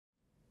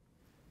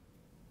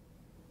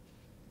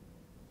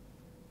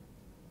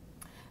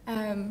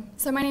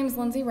So my name is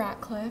Lindsey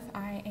Ratcliff.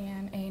 I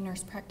am a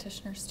nurse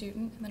practitioner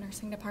student in the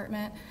nursing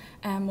department.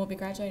 Will be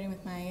graduating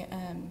with my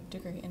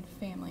degree in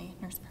family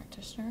nurse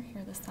practitioner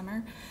here this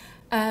summer.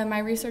 My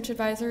research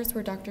advisors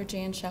were Dr.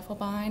 Jan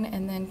Scheffelbein,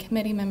 and then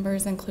committee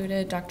members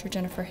included Dr.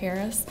 Jennifer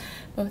Harris,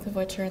 both of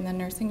which are in the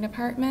nursing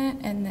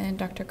department, and then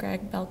Dr.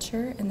 Greg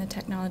Belcher in the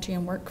technology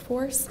and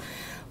workforce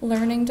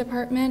learning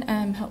department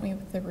helped me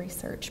with the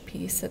research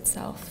piece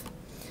itself.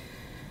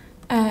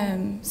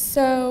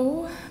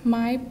 So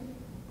my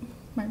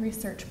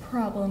research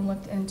problem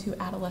looked into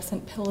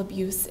adolescent pill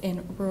abuse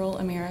in rural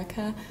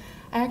America.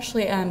 I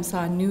actually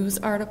saw a news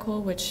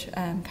article which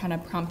kind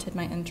of prompted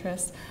my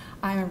interest.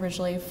 I'm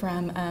originally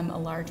from a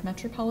large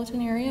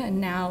metropolitan area and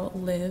now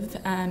live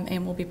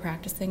and will be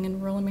practicing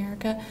in rural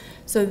America.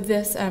 So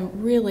this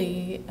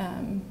really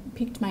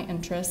piqued my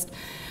interest.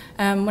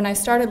 When I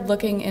started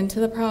looking into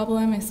the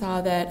problem, I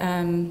saw that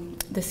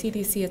the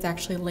CDC has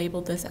actually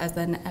labeled this as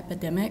an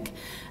epidemic,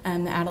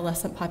 the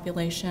adolescent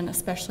population,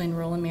 especially in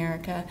rural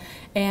America.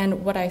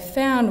 And what I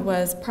found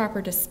was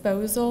proper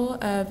disposal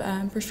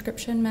of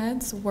prescription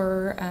meds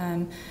were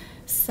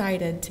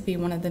cited to be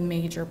one of the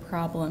major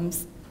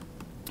problems.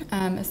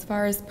 As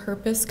far as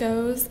purpose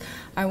goes,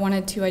 I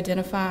wanted to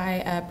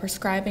identify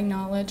prescribing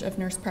knowledge of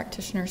nurse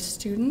practitioner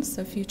students,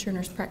 so future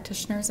nurse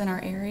practitioners in our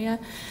area,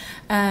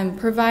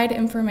 provide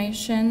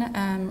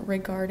information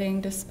regarding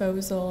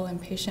disposal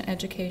and patient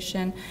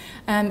education,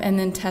 and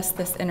then test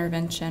this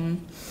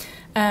intervention.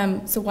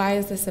 So why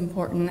is this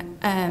important?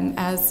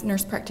 As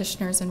nurse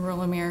practitioners in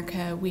rural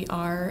America, we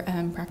are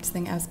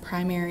practicing as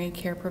primary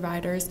care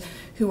providers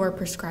who are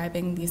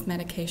prescribing these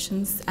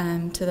medications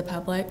to the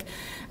public.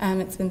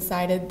 It's been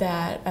cited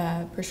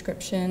that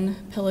prescription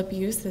pill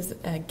abuse is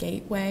a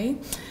gateway.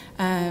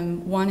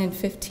 1 in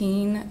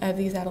 15 of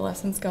these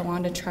adolescents go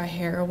on to try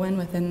heroin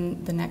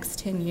within the next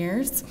 10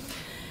 years.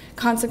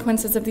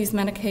 Consequences of these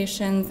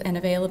medications and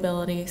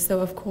availability.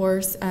 So of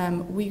course,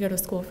 we go to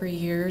school for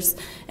years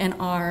and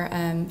our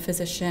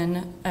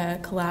physician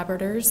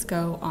collaborators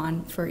go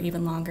on for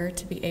even longer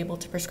to be able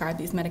to prescribe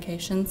these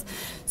medications.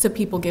 So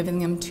people giving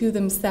them to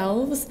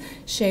themselves,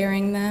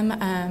 sharing them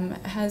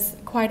has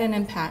quite an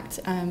impact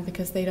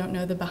because they don't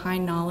know the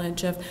behind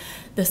knowledge of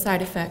the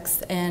side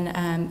effects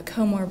and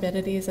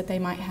comorbidities that they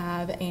might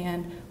have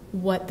and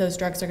what those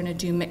drugs are going to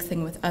do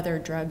mixing with other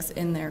drugs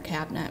in their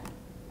cabinet.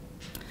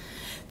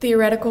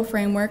 Theoretical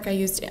framework, I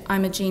used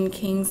Imogene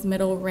King's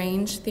middle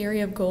range theory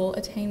of goal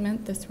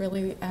attainment. This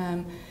really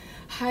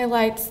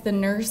highlights the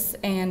nurse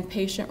and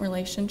patient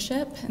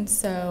relationship, and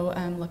so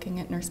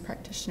looking at nurse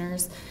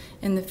practitioners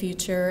in the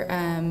future,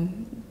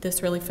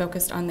 this really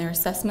focused on their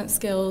assessment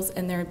skills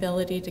and their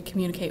ability to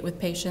communicate with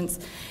patients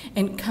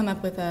and come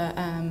up with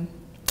a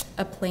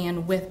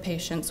plan with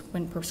patients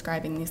when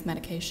prescribing these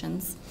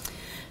medications.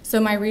 So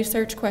my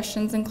research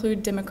questions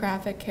include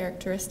demographic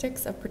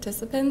characteristics of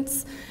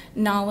participants,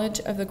 knowledge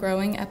of the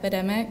growing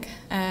epidemic,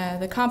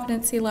 the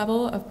competency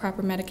level of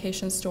proper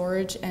medication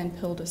storage and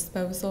pill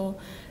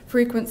disposal,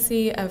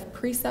 frequency of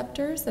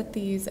preceptors at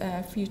these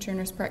future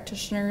nurse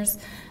practitioners,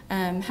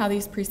 how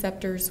these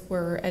preceptors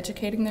were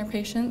educating their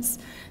patients,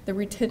 the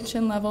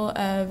retention level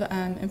of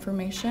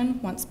information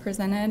once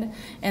presented,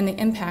 and the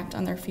impact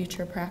on their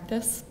future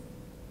practice.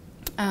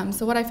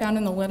 So what I found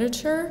in the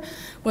literature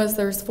was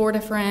there's 4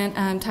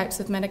 different types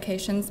of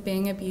medications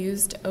being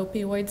abused: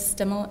 opioids,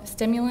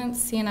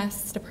 stimulants,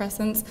 CNS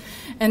depressants,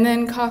 and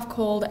then cough,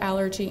 cold,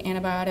 allergy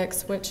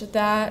antibiotics, which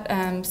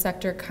that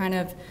sector kind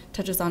of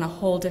touches on a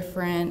whole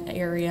different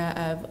area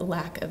of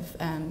lack of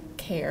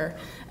care,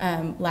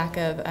 lack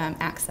of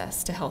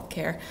access to health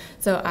care.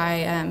 So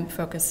I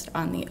focused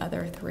on the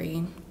other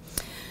 3.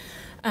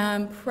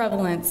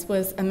 Prevalence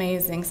was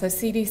amazing. So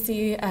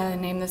CDC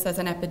named this as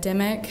an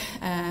epidemic.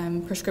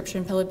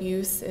 Prescription pill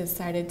abuse is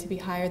cited to be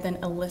higher than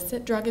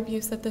illicit drug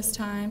abuse at this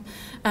time.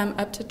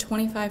 Up to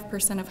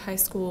 25% of high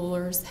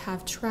schoolers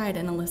have tried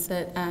an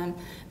illicit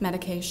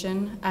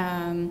medication.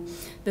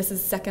 This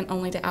is second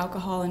only to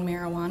alcohol and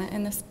marijuana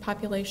in this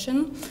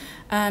population.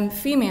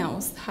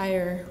 Females,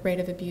 higher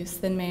rate of abuse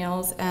than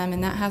males,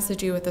 and that has to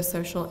do with the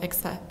social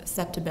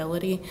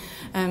acceptability.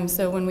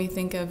 So when we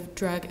think of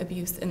drug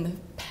abuse in the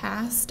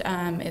past,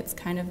 it's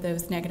kind of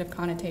those negative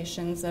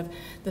connotations of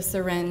the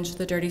syringe,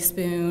 the dirty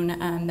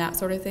spoon, that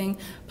sort of thing.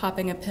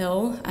 Popping a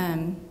pill,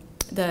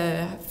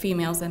 the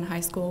females in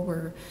high school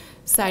were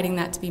citing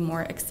that to be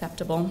more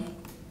acceptable.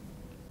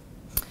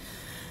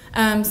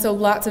 So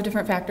lots of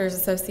different factors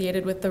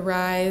associated with the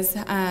rise.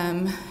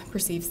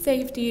 Perceived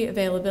safety,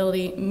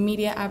 availability,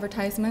 media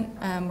advertisement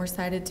were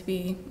cited to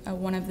be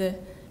one of the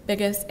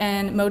biggest,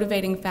 and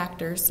motivating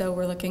factors. So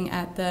we're looking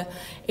at the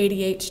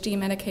ADHD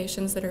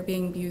medications that are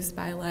being used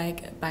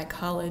by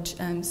college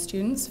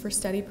students for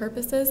study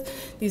purposes.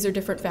 These are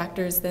different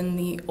factors than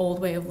the old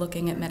way of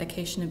looking at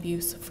medication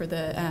abuse for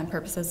the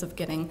purposes of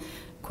getting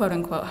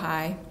quote-unquote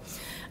high.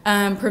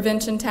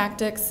 Prevention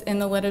tactics in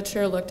the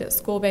literature looked at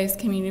school-based,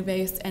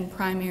 community-based, and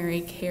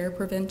primary care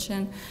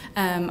prevention.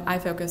 I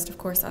focused, of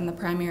course, on the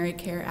primary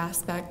care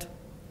aspect.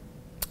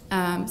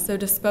 So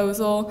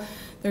disposal,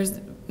 there's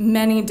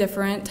many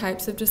different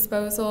types of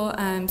disposal.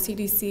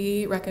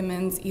 CDC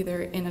recommends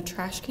either in a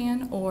trash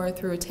can or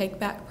through a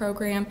take-back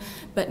program,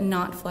 but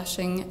not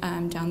flushing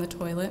down the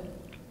toilet.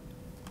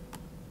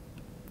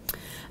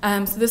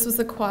 So this was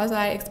a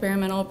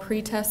quasi-experimental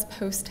pre-test,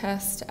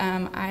 post-test.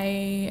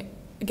 I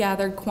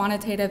gathered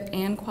quantitative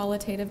and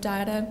qualitative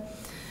data.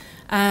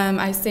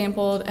 I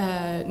sampled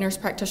a nurse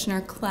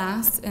practitioner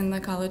class in the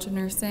College of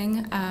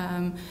Nursing.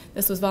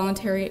 This was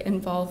voluntary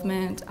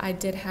involvement. I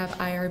did have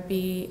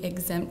IRB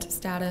exempt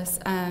status,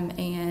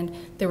 and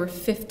there were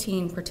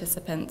 15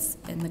 participants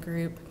in the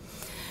group.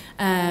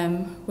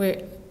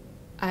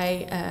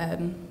 I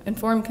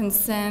informed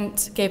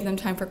consent, gave them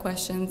time for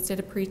questions, did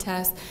a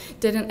pre-test,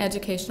 did an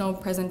educational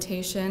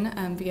presentation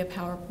via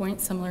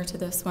PowerPoint, similar to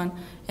this one,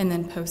 and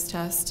then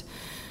post-test.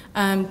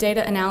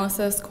 Data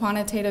analysis,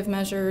 quantitative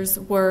measures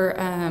were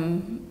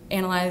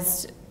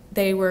analyzed.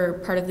 They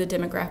were part of the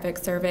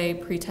demographic survey,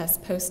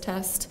 pre-test,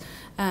 post-test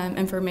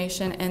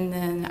information, and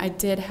then I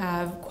did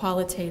have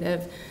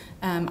qualitative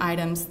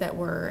items that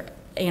were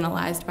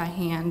analyzed by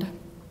hand.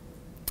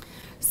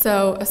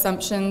 So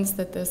assumptions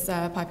that this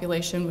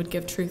population would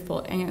give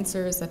truthful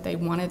answers, that they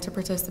wanted to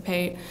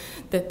participate,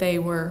 that they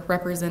were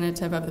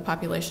representative of the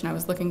population I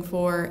was looking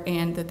for,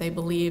 and that they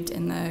believed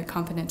in the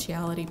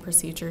confidentiality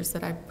procedures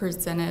that I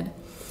presented.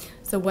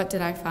 So what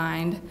did I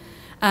find?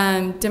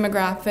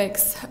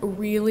 Demographics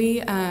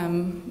really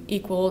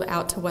equaled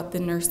out to what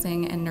the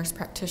nursing and nurse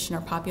practitioner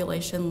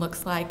population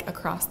looks like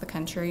across the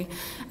country.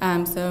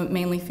 So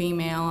mainly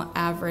female,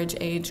 average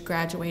age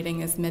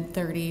graduating is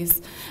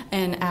mid-30s,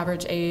 and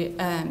average age,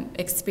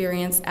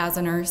 experience as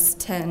a nurse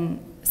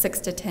 6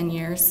 to 10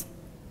 years.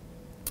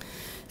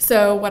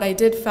 So what I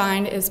did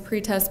find is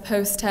pre-test,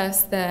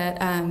 post-test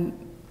that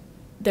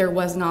there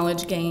was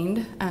knowledge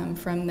gained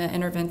from the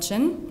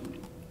intervention.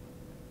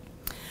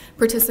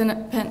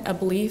 Participant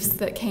beliefs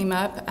that came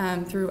up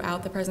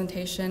throughout the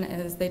presentation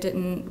is they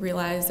didn't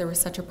realize there was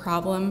such a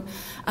problem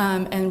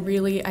and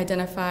really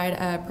identified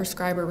a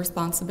prescriber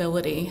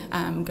responsibility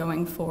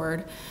going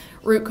forward.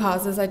 Root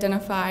causes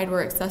identified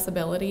were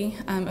accessibility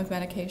of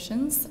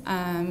medications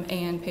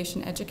and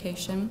patient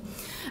education.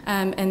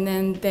 And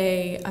then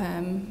they,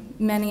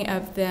 many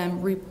of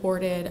them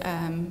reported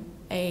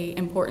a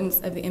importance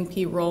of the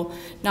NP role,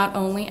 not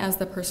only as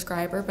the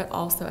prescriber, but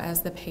also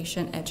as the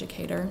patient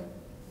educator.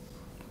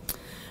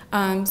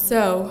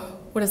 So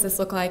what does this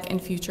look like in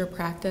future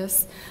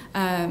practice?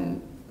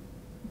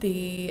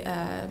 The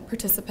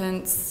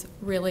participants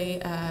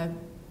really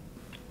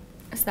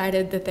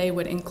decided that they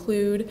would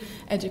include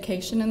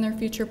education in their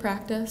future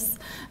practice,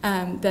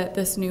 that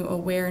this new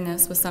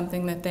awareness was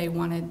something that they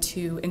wanted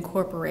to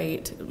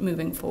incorporate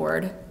moving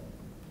forward.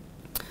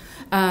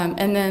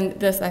 And then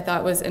this I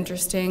thought was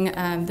interesting.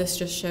 This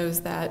just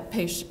shows that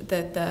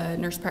the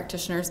nurse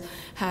practitioners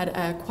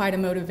had quite a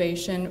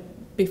motivation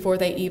before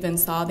they even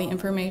saw the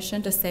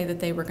information to say that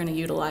they were going to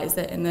utilize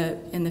it in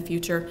the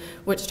future,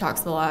 which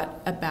talks a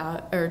lot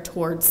about or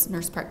towards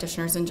nurse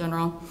practitioners in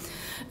general.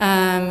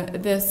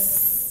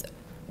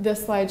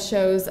 This slide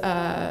shows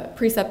a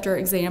preceptor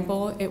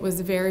example. It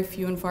was very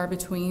few and far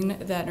between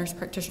that nurse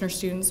practitioner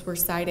students were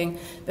citing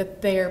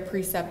that their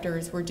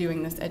preceptors were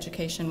doing this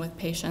education with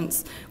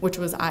patients, which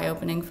was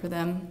eye-opening for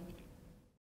them.